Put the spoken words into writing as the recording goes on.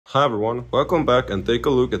Hi everyone, welcome back and take a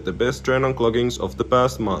look at the best drain uncloggings of the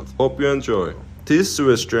past month. Hope you enjoy. This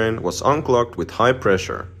sewage drain was unclogged with high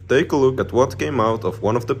pressure. Take a look at what came out of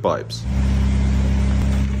one of the pipes.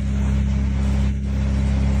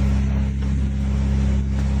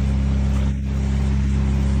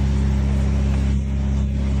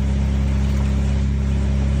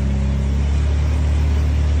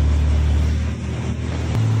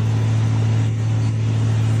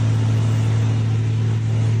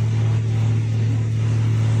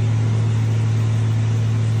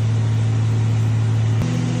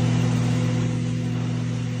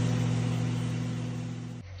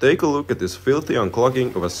 Take a look at this filthy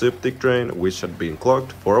unclogging of a septic drain which had been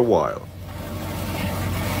clogged for a while.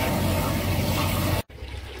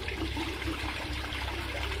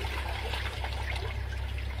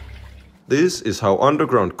 This is how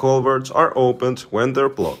underground culverts are opened when they're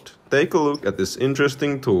blocked. Take a look at this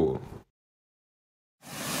interesting tool.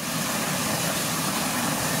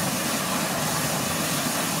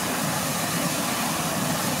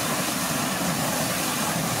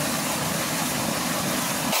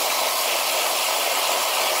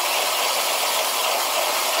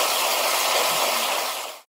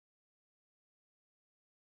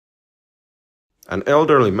 An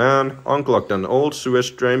elderly man unclogged an old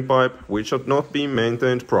sewage drain pipe which had not been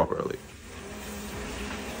maintained properly.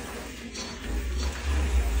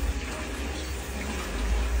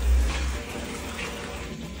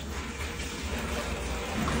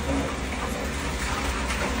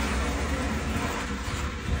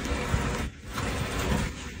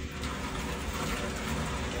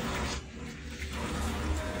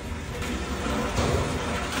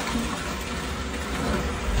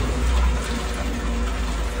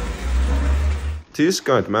 This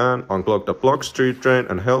kind man unclogged a blocked street drain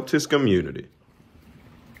and helped his community.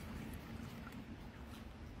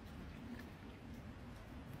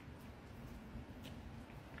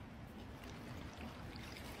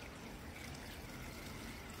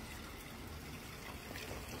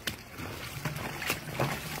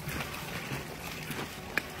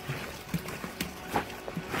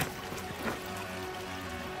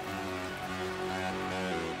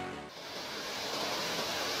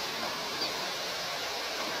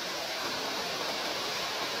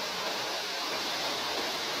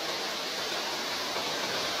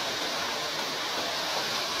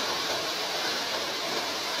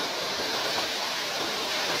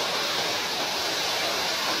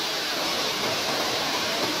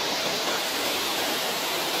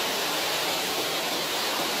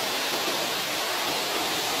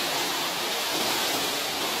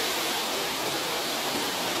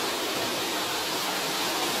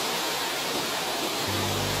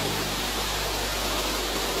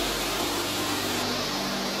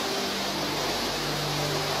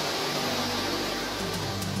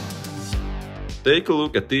 Take a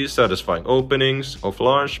look at these satisfying openings of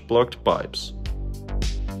large blocked pipes.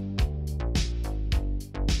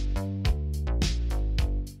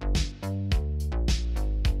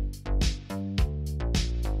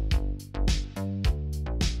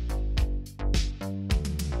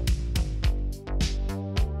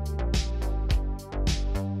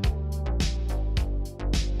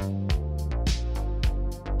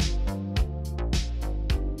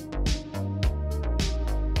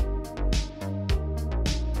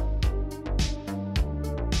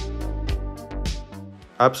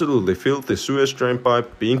 Absolutely filthy sewage drain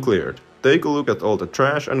pipe being cleared. Take a look at all the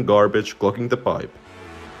trash and garbage clogging the pipe.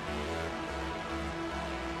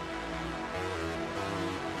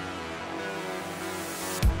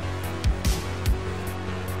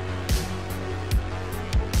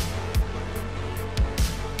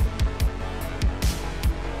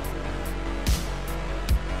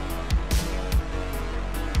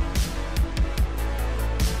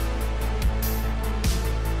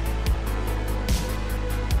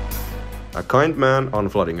 A kind man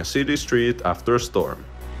unflooding a city street after a storm.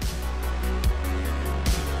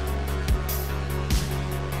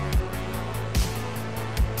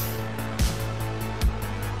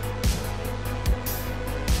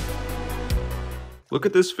 Look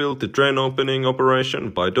at this filthy drain opening operation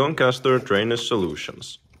by Doncaster Drainage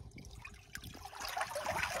Solutions.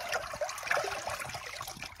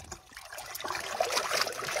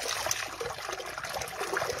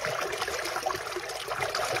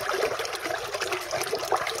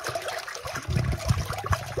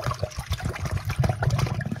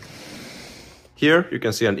 Here you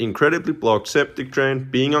can see an incredibly blocked septic drain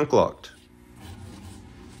being unclogged.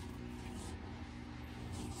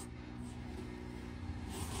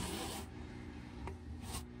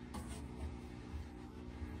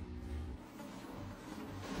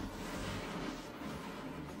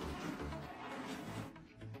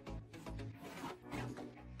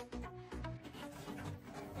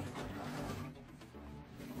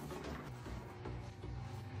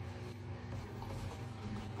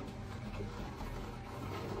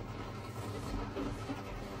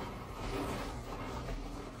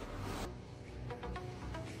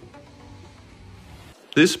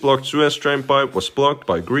 This blocked sewage drain pipe was blocked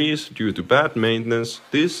by grease due to bad maintenance.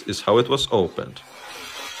 This is how it was opened.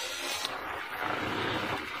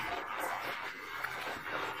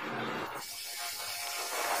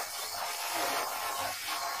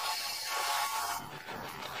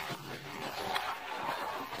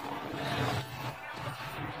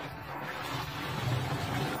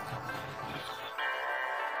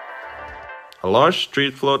 A large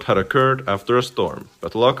street flood had occurred after a storm,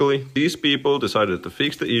 but luckily these people decided to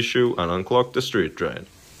fix the issue and unclog the street drain.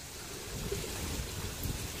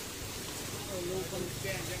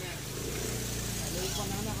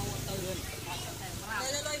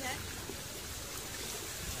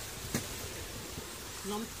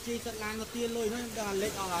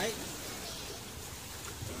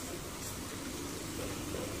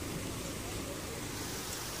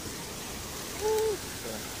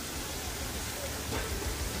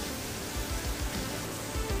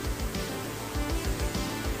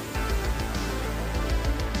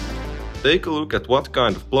 Take a look at what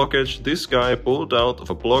kind of blockage this guy pulled out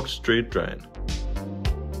of a blocked street drain.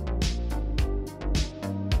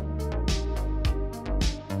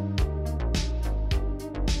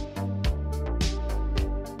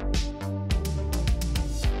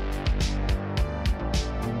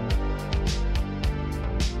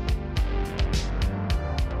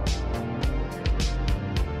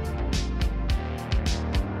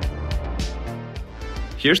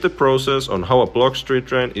 Here's the process on how a blocked street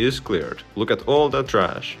drain is cleared. Look at all that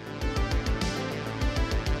trash.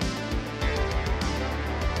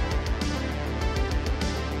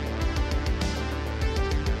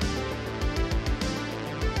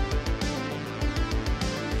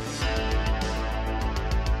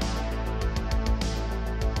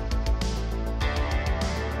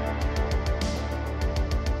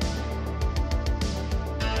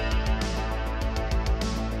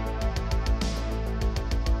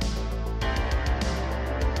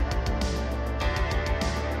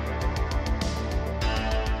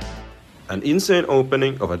 An insane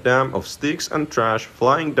opening of a dam of sticks and trash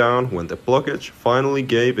flying down when the blockage finally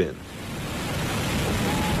gave in.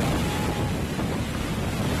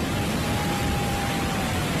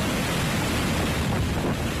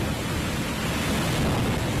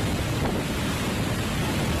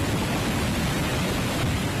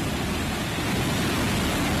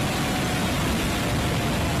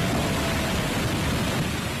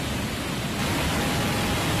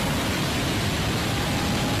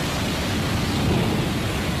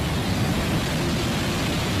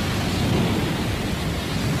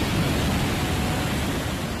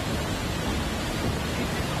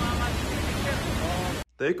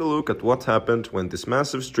 Take a look at what happened when this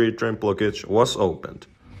massive street drain blockage was opened.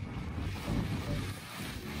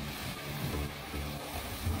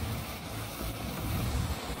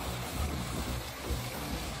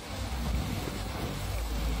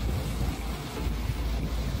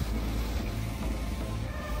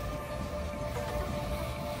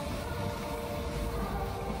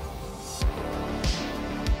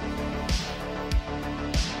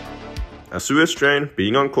 A sewage drain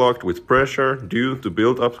being unclogged with pressure due to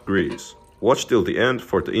build-up grease. Watch till the end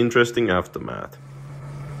for the interesting aftermath.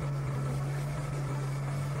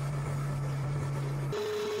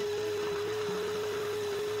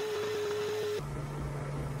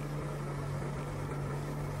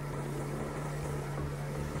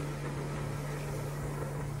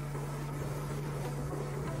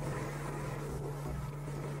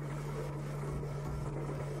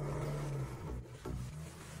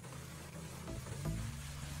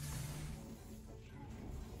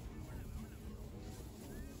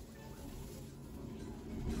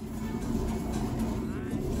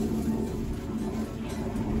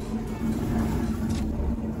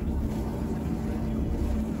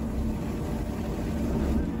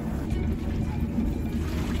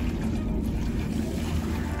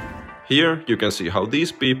 Here you can see how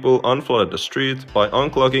these people unflooded the street by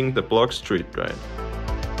unclogging the blocked street drain.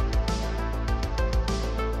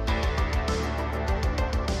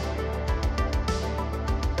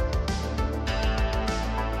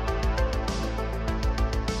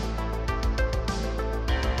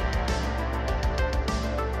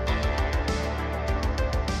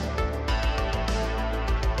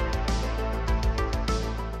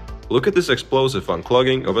 Look at this explosive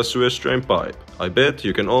unclogging of a sewage drain pipe. I bet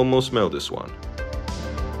you can almost smell this one.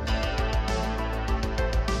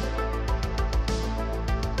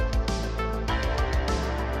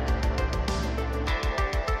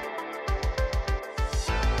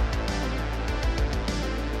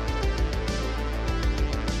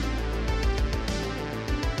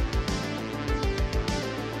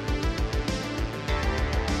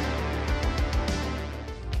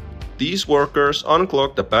 These workers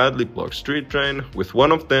unclogged a badly blocked street drain, with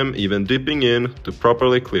one of them even dipping in to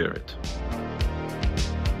properly clear it.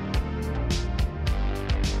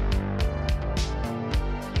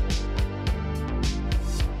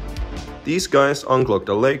 These guys unclogged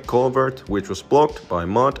a lake culvert which was blocked by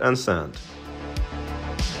mud and sand.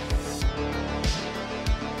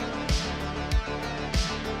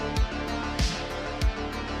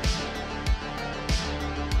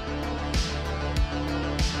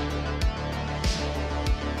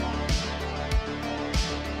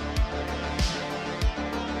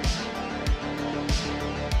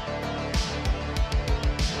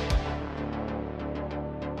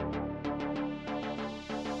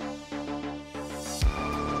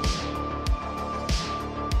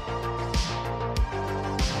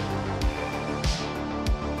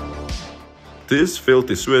 This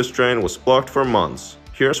filthy sewage drain was blocked for months.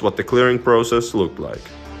 Here's what the clearing process looked like.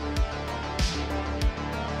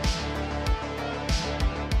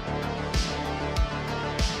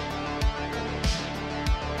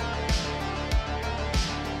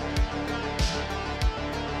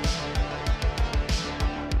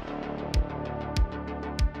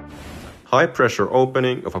 High pressure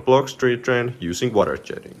opening of a blocked street drain using water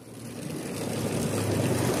jetting.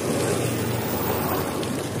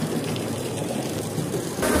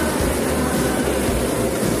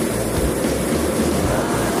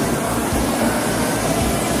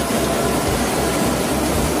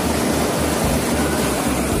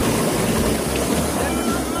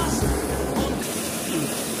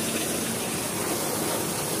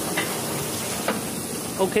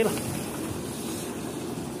 Okay.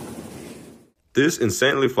 This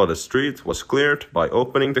insanely flooded street was cleared by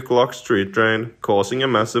opening the clogged street drain, causing a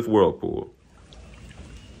massive whirlpool.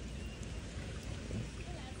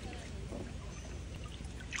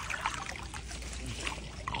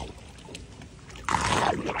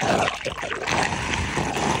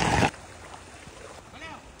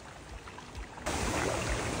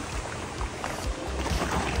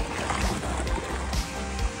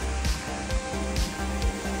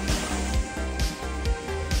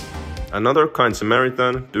 Another kind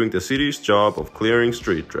Samaritan doing the city's job of clearing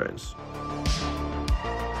street drains.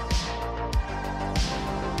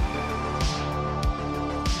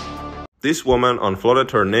 This woman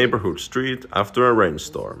unflooded her neighborhood street after a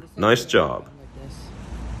rainstorm. Nice job. This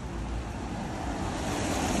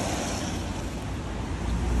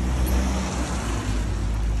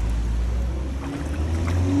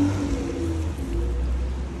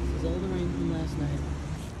is all the rain from last night,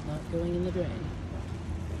 not going in the drain.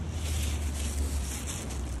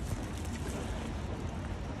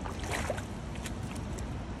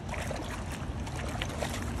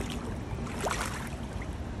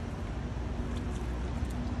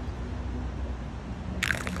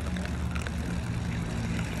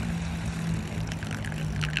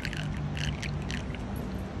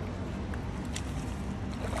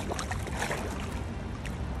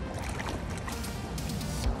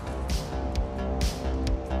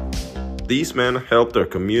 These men helped their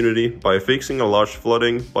community by fixing a large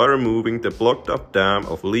flooding by removing the blocked up dam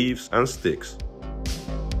of leaves and sticks.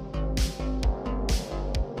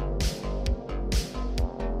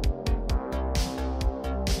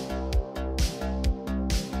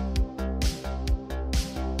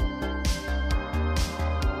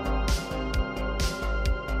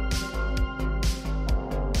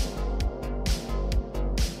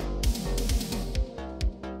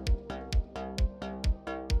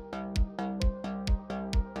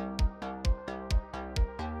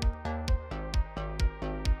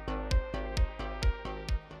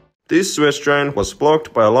 This sewage drain was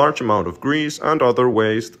blocked by a large amount of grease and other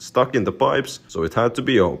waste stuck in the pipes, so it had to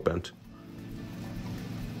be opened.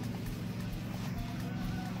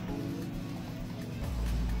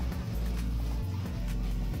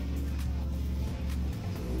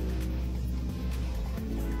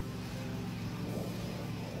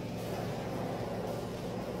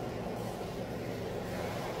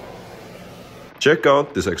 Check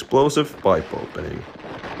out this explosive pipe opening.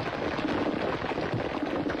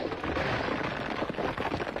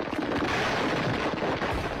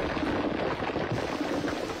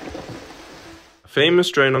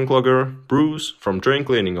 Famous drain unclogger, Bruce from Drain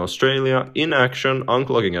Cleaning Australia, in action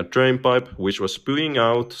unclogging a drain pipe which was spewing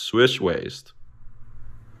out sewage waste.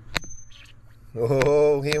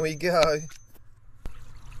 Oh, here we go.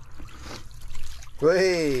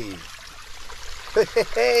 Whee!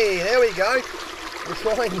 Hey, there we go. We'll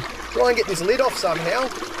try and get this lid off somehow.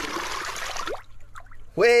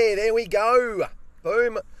 Whee, there we go.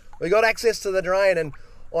 Boom. We got access to the drain, and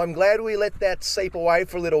I'm glad we let that seep away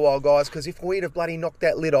for a little while, guys, because if we'd have bloody knocked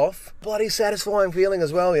that lid off, bloody satisfying feeling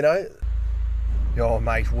as well, you know. Oh,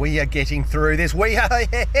 mate, we are getting through this. We are,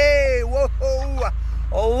 hey, whoa.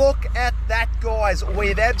 Look at that, guys.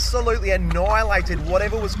 We've absolutely annihilated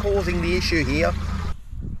whatever was causing the issue here.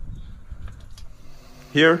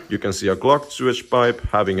 Here you can see a clogged sewage pipe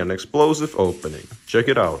having an explosive opening. Check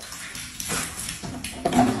it out.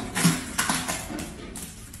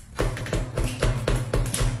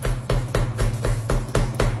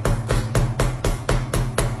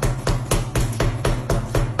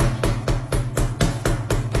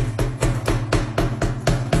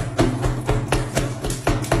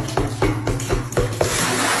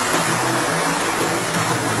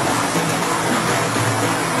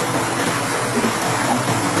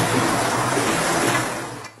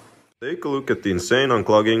 Take a look at the insane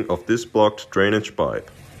unclogging of this blocked drainage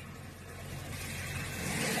pipe.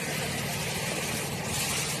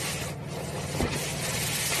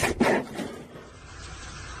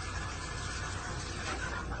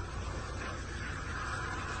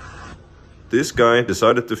 This guy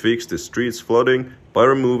decided to fix the street's flooding by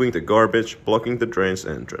removing the garbage blocking the drain's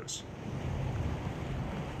entrance.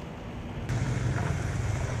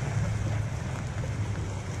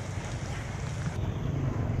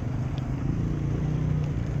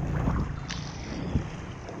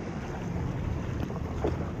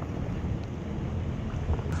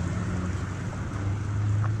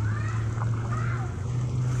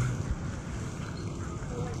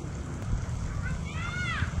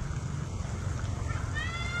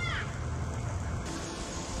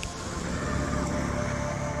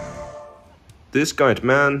 This kind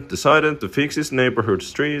man decided to fix his neighborhood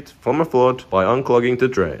street from a flood by unclogging the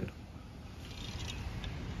drain.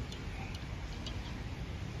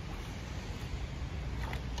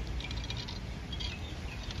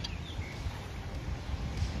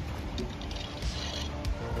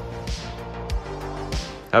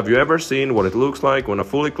 Have you ever seen what it looks like when a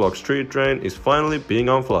fully clogged street drain is finally being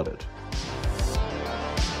unflooded?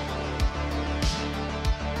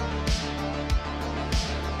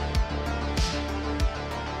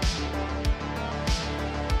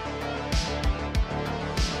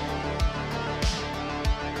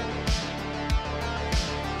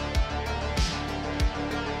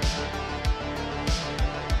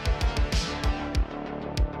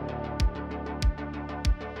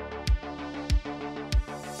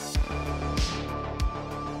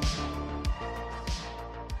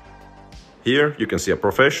 Here you can see a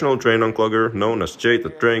professional drain unclogger known as Jay the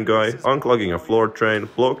Drain Guy unclogging a floor drain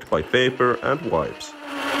blocked by paper and wipes.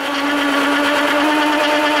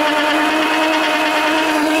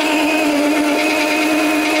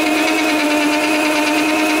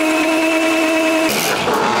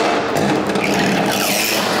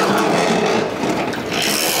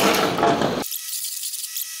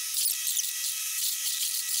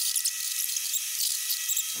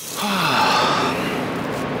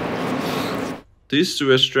 This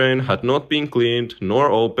sewage drain had not been cleaned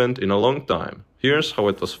nor opened in a long time. Here's how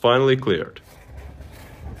it was finally cleared.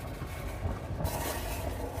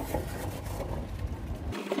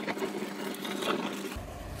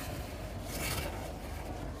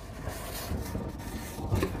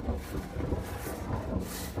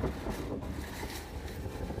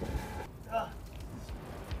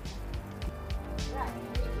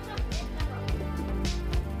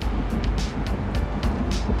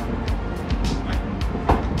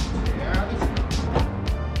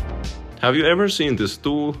 Have you ever seen this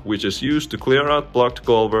tool, which is used to clear out blocked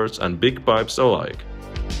culverts and big pipes alike?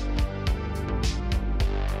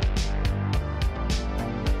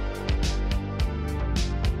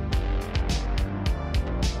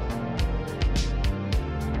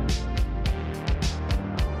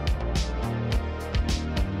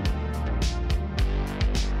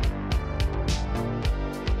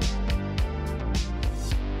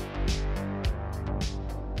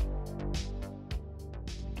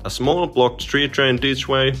 A small blocked street drain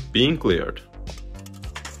ditchway being cleared.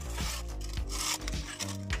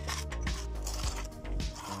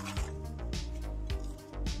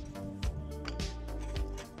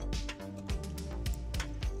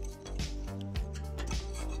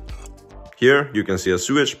 Here you can see a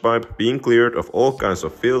sewage pipe being cleared of all kinds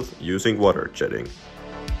of filth using water jetting.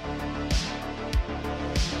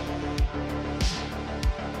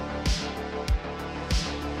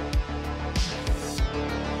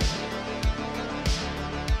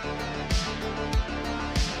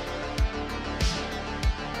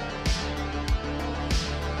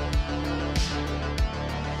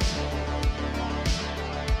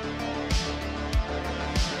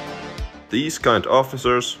 These kind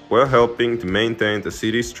officers were helping to maintain the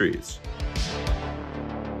city streets.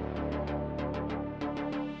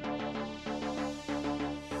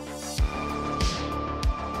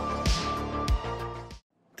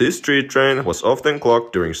 This street drain was often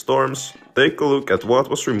clogged during storms. Take a look at what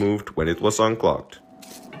was removed when it was unclogged.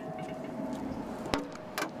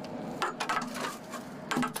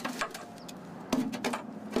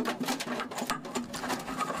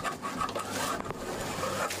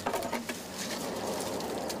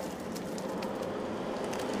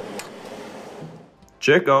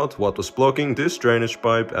 Check out what was blocking this drainage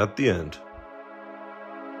pipe at the end.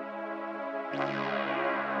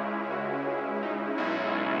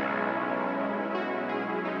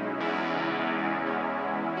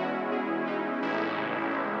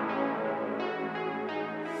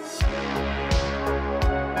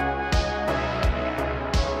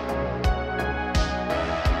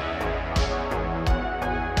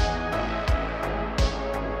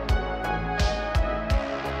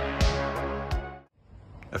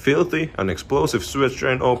 A filthy and explosive sewage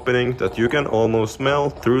drain opening that you can almost smell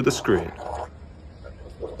through the screen.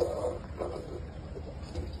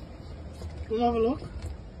 Can we have a look?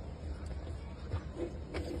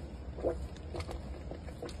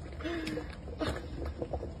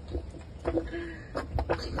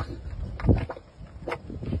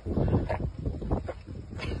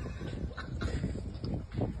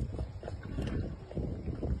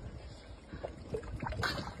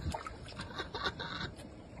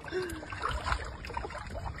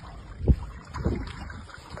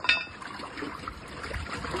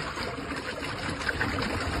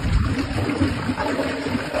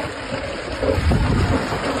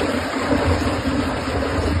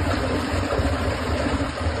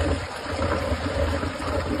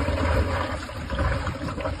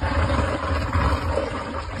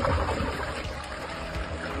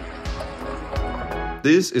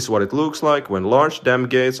 This is what it looks like when large dam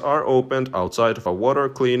gates are opened outside of a water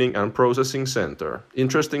cleaning and processing center.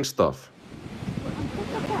 Interesting stuff.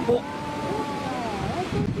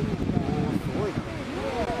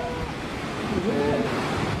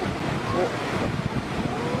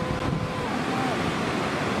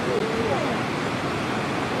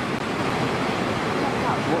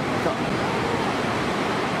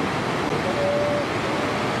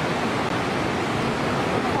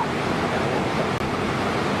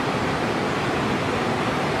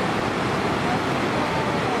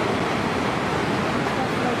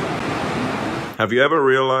 Have you ever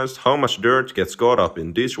realized how much dirt gets caught up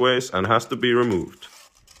in dishways and has to be removed?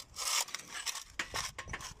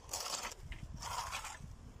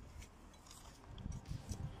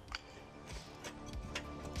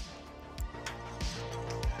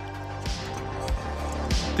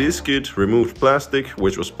 This kit removed plastic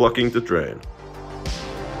which was blocking the drain.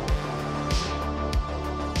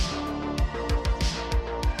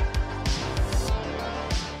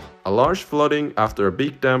 A large flooding after a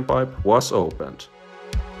big dam pipe was opened.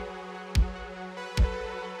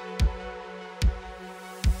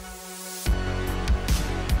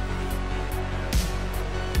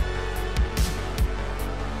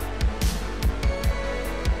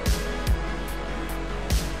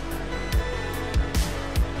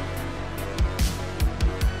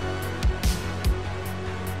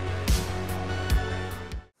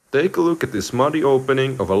 Take a look at this muddy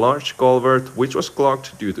opening of a large culvert which was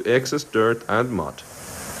clogged due to excess dirt and mud.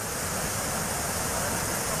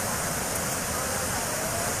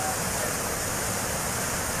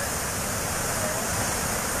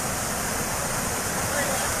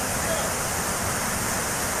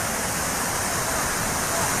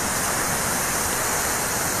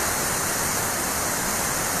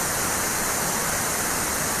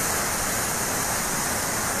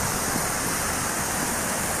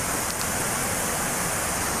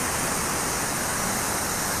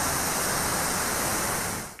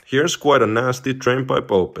 Here's quite a nasty drain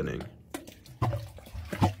pipe opening.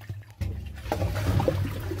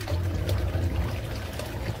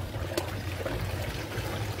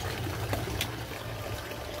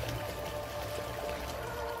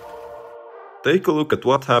 Take a look at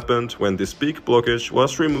what happened when this big blockage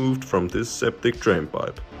was removed from this septic drain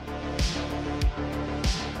pipe.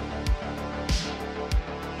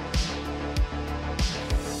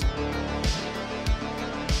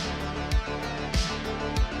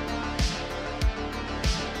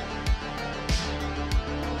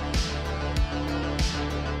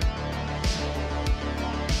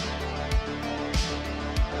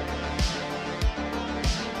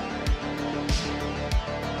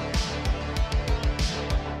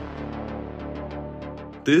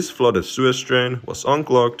 This flooded sewage drain was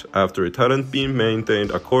unclogged after it hadn't been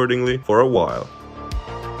maintained accordingly for a while.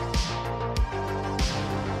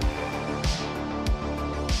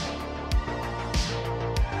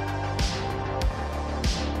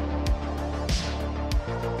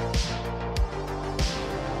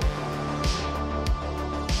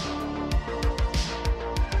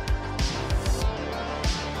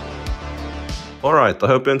 Alright, I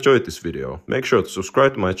hope you enjoyed this video. Make sure to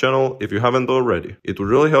subscribe to my channel if you haven't already. It would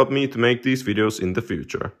really help me to make these videos in the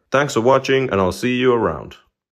future. Thanks for watching and I'll see you around.